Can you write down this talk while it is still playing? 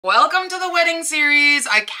Welcome to the wedding series.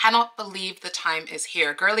 I cannot believe the time is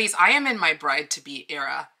here. Girlies, I am in my bride-to-be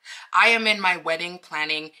era. I am in my wedding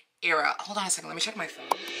planning era. Hold on a second, let me check my phone.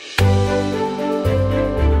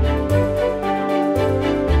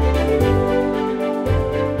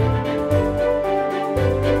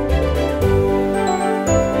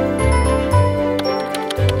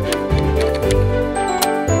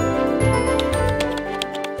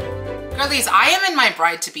 Girlies, I am in my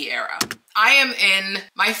bride-to-be era. I am in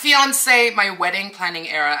my fiance, my wedding planning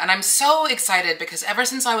era, and I'm so excited because ever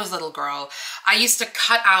since I was a little girl, I used to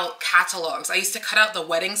cut out catalogs. I used to cut out the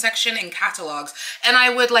wedding section in catalogs, and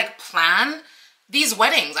I would like plan these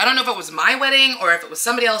weddings. I don't know if it was my wedding or if it was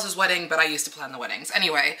somebody else's wedding, but I used to plan the weddings.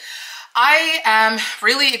 Anyway, I am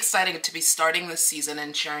really excited to be starting this season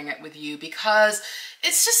and sharing it with you because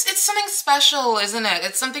it's something special, isn't it?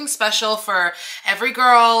 It's something special for every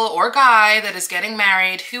girl or guy that is getting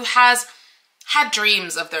married who has had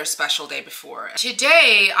dreams of their special day before.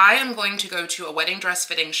 Today, I am going to go to a wedding dress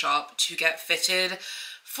fitting shop to get fitted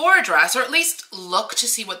for a dress, or at least look to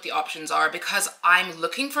see what the options are, because I'm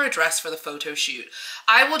looking for a dress for the photo shoot.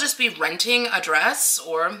 I will just be renting a dress,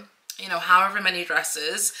 or you know, however many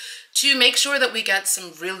dresses, to make sure that we get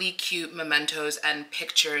some really cute mementos and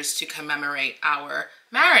pictures to commemorate our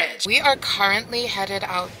marriage. We are currently headed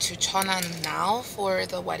out to Cheonan now for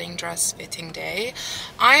the wedding dress fitting day.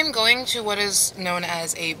 I'm going to what is known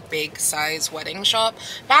as a big size wedding shop.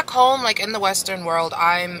 Back home, like in the Western world,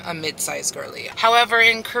 I'm a mid-size girly. However,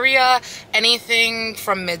 in Korea, anything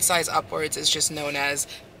from mid-size upwards is just known as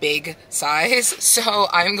big size. So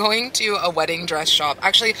I'm going to a wedding dress shop.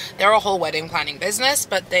 Actually, they're a whole wedding planning business,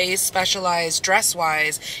 but they specialize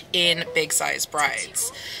dress-wise in big size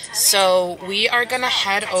brides. So we are gonna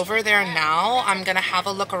head over there now. I'm gonna have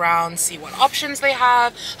a look around, see what options they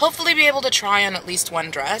have, hopefully be able to try on at least one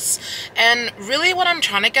dress. And really what I'm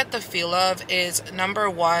trying to get the feel of is, number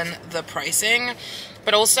one, the pricing,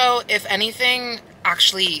 but also if anything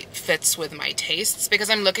actually fits with my tastes, because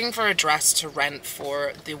I'm looking for a dress to rent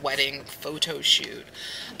for the wedding photo shoot.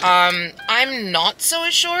 I'm not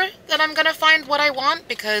so sure that I'm gonna find what I want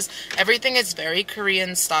because everything is very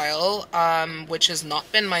Korean style, which has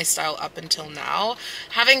not been my style up until now.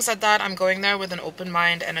 Having said that, I'm going there with an open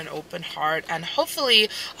mind and an open heart, and hopefully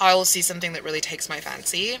I'll see something that really takes my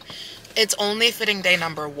fancy. It's only fitting day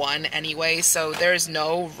number 1 anyway, so there's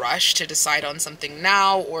no rush to decide on something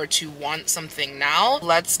now or to want something now.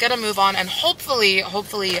 Let's get a move on, and hopefully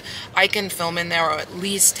I can film in there or at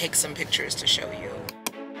least take some pictures to show you.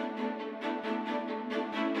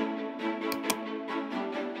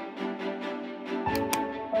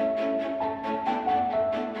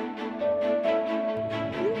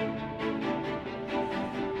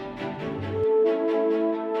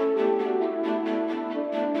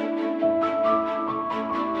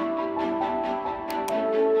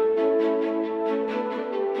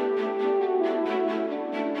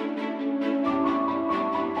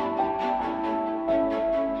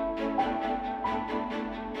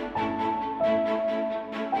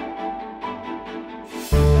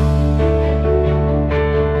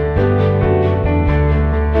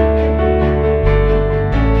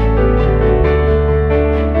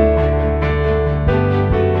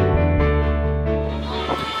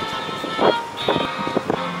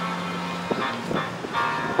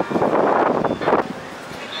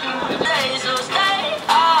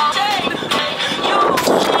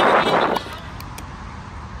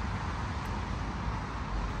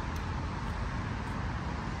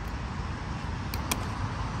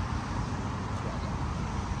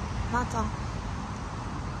 맞아.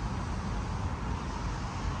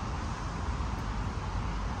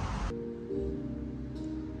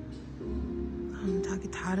 그럼 자기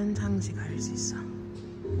다른 장식 할 수 있어.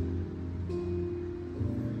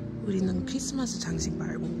 우리는 크리스마스 장식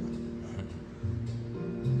말고.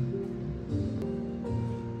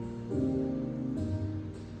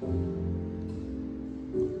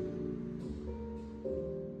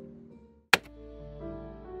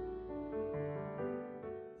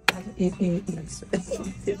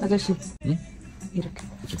 아저씨. 응? 이렇게.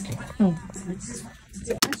 응.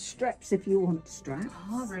 Straps if you want strap.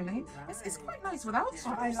 Oh, really? It's quite nice without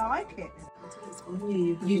straps. I like it.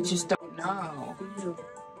 You just don't know. Oh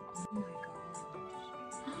my god.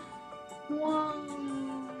 Wow.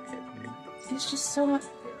 It's just so much.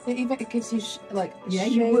 It gives you like yeah,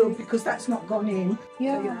 shape. You will, because that's not gone in.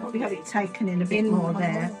 Yeah. So you'll probably have it taken in a bit more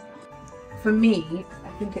there. For me, I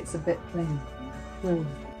think it's a bit plain.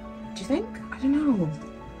 Do you think? I don't know.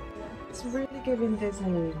 It's really giving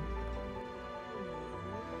Disney.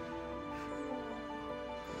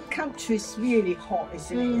 Country's really hot,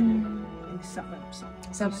 isn't it? in the summer.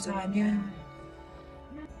 Summertime, yeah.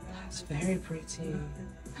 That's very pretty.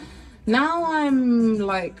 Now I'm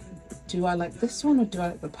like, do I like this one or do I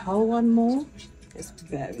like the pearl one more? It's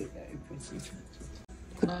very, very pretty.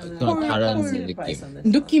 그건 다른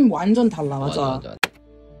느낌. 느낌 완전 달라, 맞아.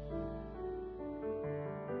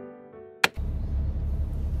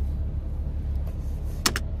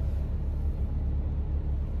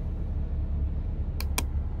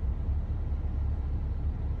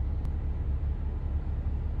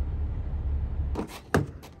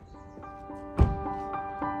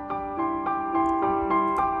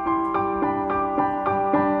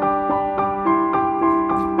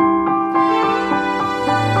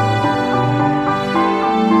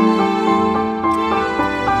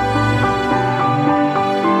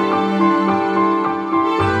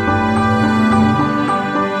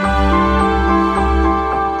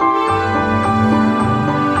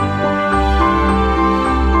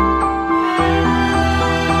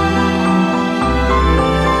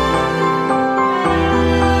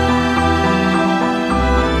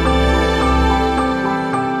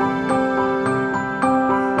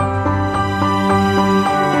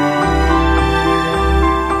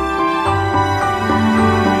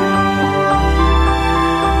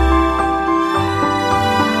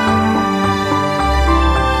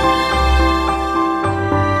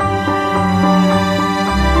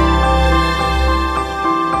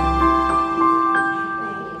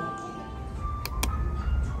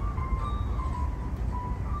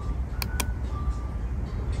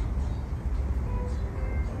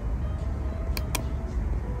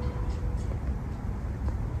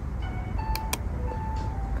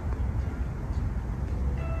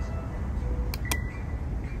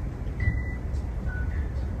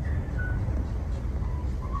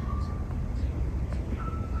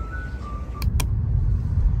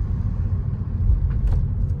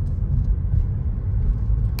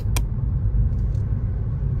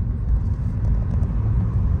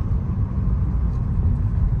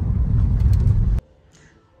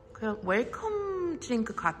 그 웰컴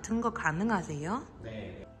드링크 같은 거 가능하세요?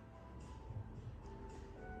 네.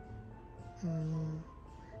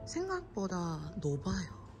 생각보다 넓어요.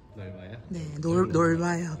 넓어요? 네,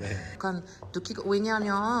 넓어요. 네. 약간 느끼고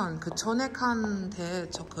왜냐면 그 전에 간 데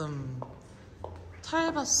조금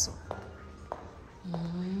짧았어.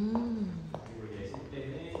 그리고 예식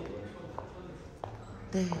때는 이걸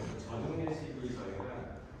네. 전용 예식이 저희가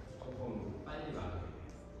조금 빨리 마무리해요.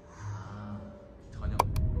 전용.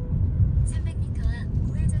 300m 앞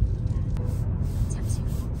우회전입니다. 잠시 후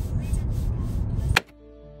우회전입니다.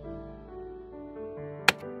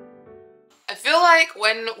 I feel like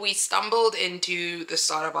when we stumbled into the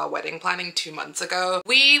start of our wedding planning 2 months ago,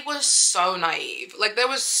 we were so naive. Like there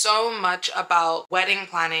was so much about wedding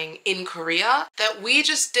planning in Korea that we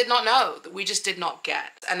just did not know, that we just did not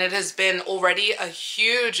get. And it has been already a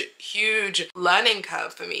huge, huge learning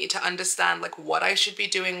curve for me to understand like what I should be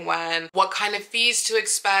doing when, what kind of fees to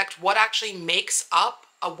expect, what actually makes up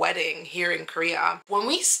a wedding here in Korea. When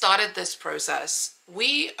we started this process,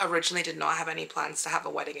 we originally did not have any plans to have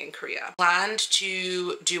a wedding in Korea. Planned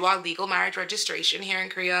to do our legal marriage registration here in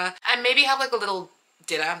Korea and maybe have like a little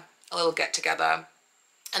dinner, a little get together.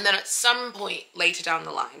 And then at some point later down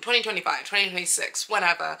the line, 2025, 2026,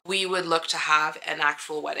 whenever, we would look to have an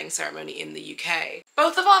actual wedding ceremony in the UK.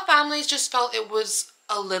 Both of our families just felt it was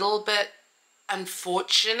a little bit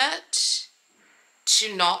unfortunate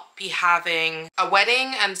to not be having a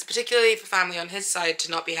wedding, and particularly for family on his side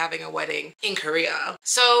to not be having a wedding in Korea.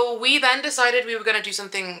 So we then decided we were going to do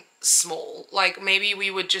something small, like maybe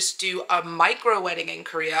we would just do a micro wedding in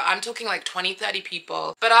Korea. I'm talking like 20-30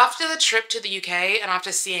 people. But after the trip to the UK and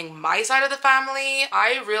after seeing my side of the family,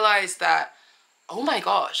 I realized that, oh my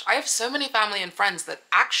gosh, I have so many family and friends that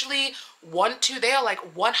actually want to, they are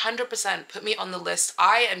like 100% put me on the list.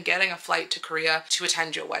 I am getting a flight to Korea to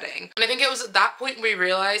attend your wedding. And I think it was at that point we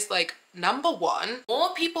realized, like, number one,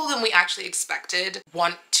 more people than we actually expected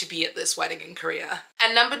want to be at this wedding in Korea.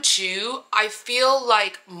 And number two, I feel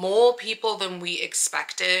like more people than we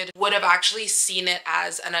expected would have actually seen it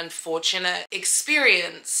as an unfortunate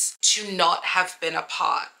experience to not have been a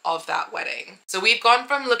part of that wedding. So we've gone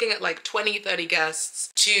from looking at like 20-30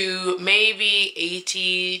 guests to maybe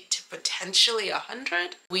 80 to potentially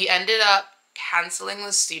 100. We ended up canceling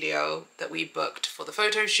the studio that we booked for the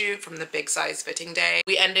photo shoot from the big size fitting day.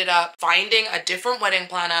 We ended up finding a different wedding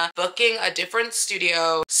planner, booking a different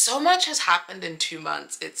studio. So much has happened in 2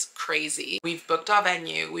 months. It's crazy. We've booked our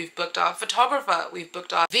venue, we've booked our photographer, we've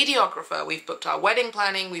booked our videographer, we've booked our wedding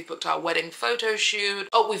planning, we've booked our wedding photo shoot.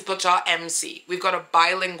 Oh, we've booked our MC. We've got a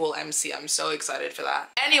bilingual MC. I'm so excited for that.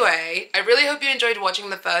 Anyway, I really hope you enjoyed watching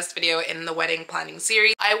the first video in the wedding planning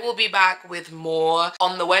series. I will be back with more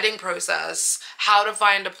on the wedding process, how to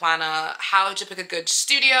find a planner, how to pick a good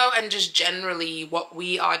studio, and just generally what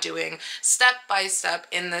we are doing step by step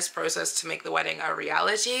in this process to make the wedding a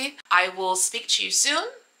reality. I will speak to you soon.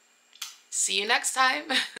 See you next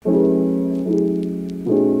time.